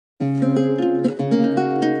Hey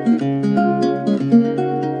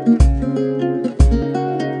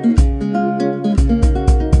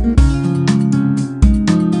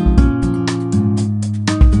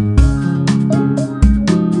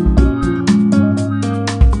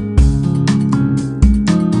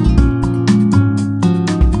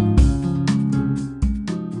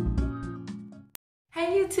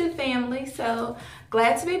YouTube family, so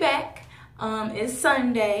glad to be back. It's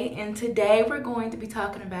Sunday and today we're going to be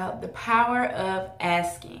talking about the power of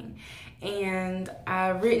asking. And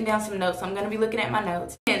I've written down some notes, so I'm going to be looking at my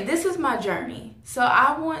notes. And this is my journey. So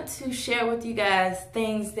I want to share with you guys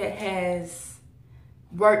things that has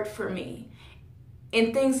worked for me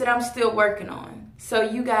and things that I'm still working on, so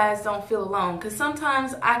you guys don't feel alone. Because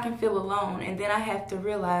sometimes I can feel alone and then I have to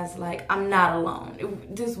realize, like, I'm not alone.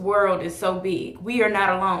 This world is so big. We are not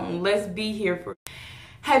alone. Let's be here for.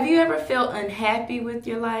 Have you ever felt unhappy with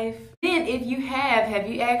your life? Then if you have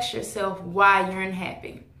you asked yourself why you're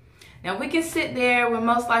unhappy? Now we can sit there, we're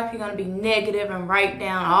most likely going to be negative and write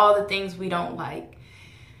down all the things we don't like.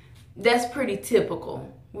 That's pretty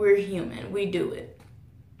typical. We're human. We do it.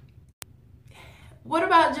 What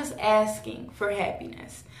about just asking for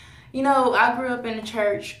happiness? You know, I grew up in a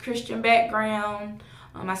church, Christian background.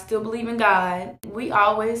 I still believe in God. We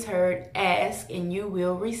always heard, ask and you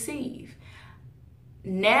will receive.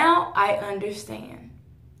 Now I understand.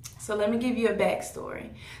 So let me give you a backstory.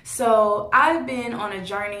 So I've been on a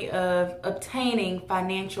journey of obtaining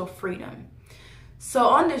financial freedom. So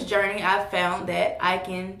on this journey, I found that I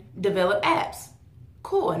can develop apps.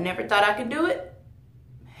 Cool, I never thought I could do it.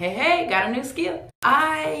 Hey, got a new skill.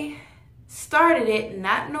 I started it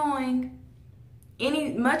not knowing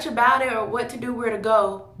much about it or what to do, where to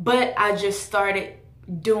go, but I just started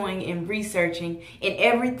doing and researching, and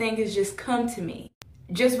everything has just come to me.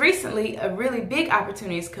 Just recently, a really big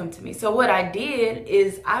opportunity has come to me. So what I did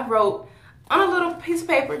is I wrote on a little piece of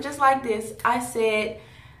paper just like this. I said,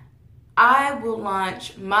 I will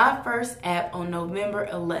launch my first app on November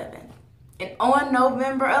 11th. And on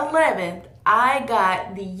November 11th, I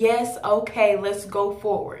got the yes, okay, let's go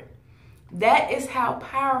forward. That is how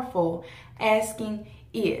powerful asking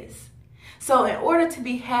is. So in order to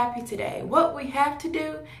be happy today, what we have to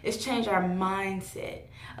do is change our mindset.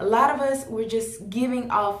 A lot of us, we're just giving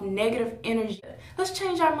off negative energy. Let's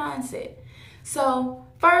change our mindset. So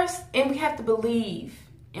first, and we have to believe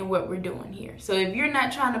in what we're doing here. So if you're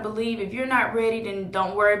not trying to believe, if you're not ready, then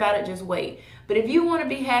don't worry about it, just wait. But if you want to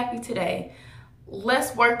be happy today,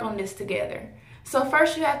 let's work on this together. So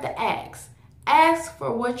first you have to ask. Ask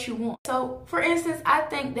for what you want. So for instance, I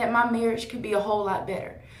think that my marriage could be a whole lot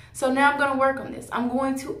better. So now I'm going to work on this. I'm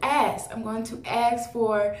going to ask. I'm going to ask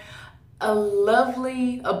for a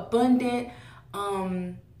lovely, abundant,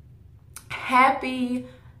 happy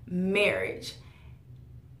marriage.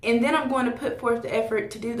 And then I'm going to put forth the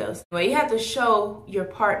effort to do those. Well, you have to show your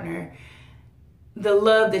partner the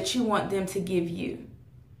love that you want them to give you.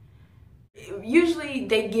 Usually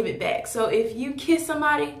they give it back. So if you kiss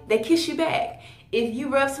somebody, they kiss you back. If you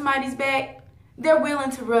rub somebody's back, they're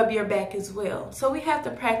willing to rub your back as well. So we have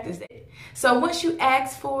to practice that. So once you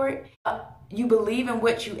ask for it, you believe in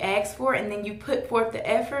what you ask for, and then you put forth the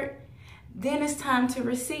effort, then it's time to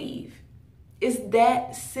receive. It's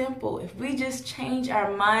that simple. If we just change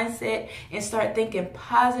our mindset and start thinking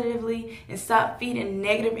positively and stop feeding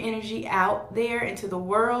negative energy out there into the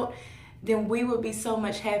world, then we will be so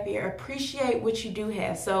much happier. Appreciate what you do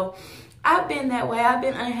have. So I've been that way. I've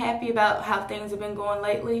been unhappy about how things have been going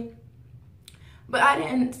lately, but I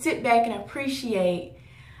didn't sit back and appreciate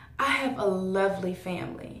I have a lovely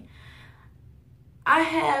family. I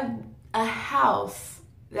have a house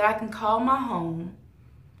that I can call my home.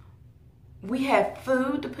 We have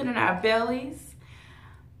food to put in our bellies.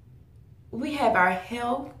 We have our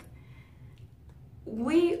health.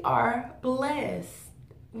 We are blessed.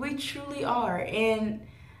 We truly are. And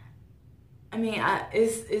I mean,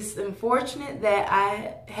 it's unfortunate that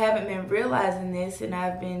I haven't been realizing this, and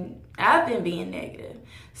I've been being negative.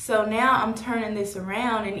 So now I'm turning this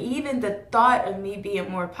around, and even the thought of me being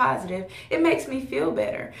more positive, it makes me feel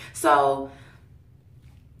better. So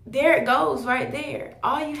there it goes right there.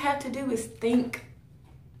 All you have to do is think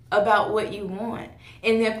about what you want,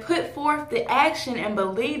 and then put forth the action and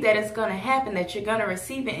believe that it's going to happen, that you're going to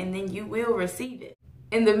receive it, and then you will receive it.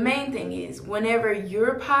 And the main thing is, whenever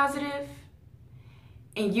you're positive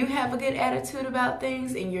and you have a good attitude about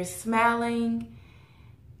things and you're smiling,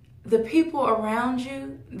 the people around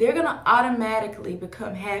you, they're going to automatically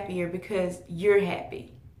become happier because you're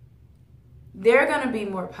happy. they're going to be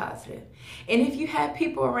more positive. And if you have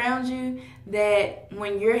people around you that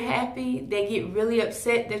when you're happy, they get really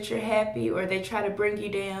upset that you're happy or they try to bring you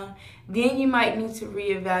down, then you might need to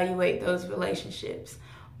reevaluate those relationships.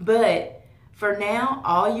 But for now,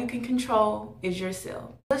 all you can control is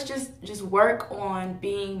yourself. Let's just work on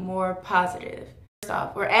being more positive. First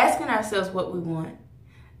off, we're asking ourselves what we want,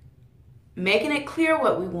 making it clear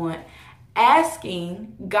what we want,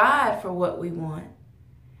 asking God for what we want.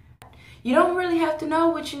 You don't really have to know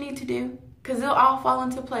what you need to do because it'll all fall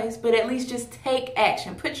into place, but at least just take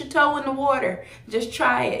action. Put your toe in the water. Just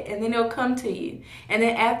try it, and then it'll come to you. And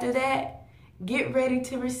then after that, get ready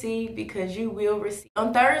to receive because you will receive.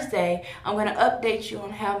 On Thursday, I'm going to update you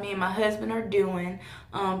on how me and my husband are doing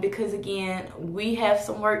because, again, we have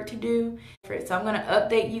some work to do. So I'm going to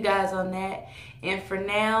update you guys on that. And for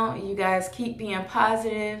now, you guys keep being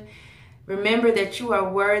positive. Remember that you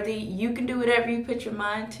are worthy. You can do whatever you put your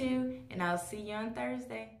mind to, and I'll see you on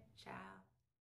Thursday.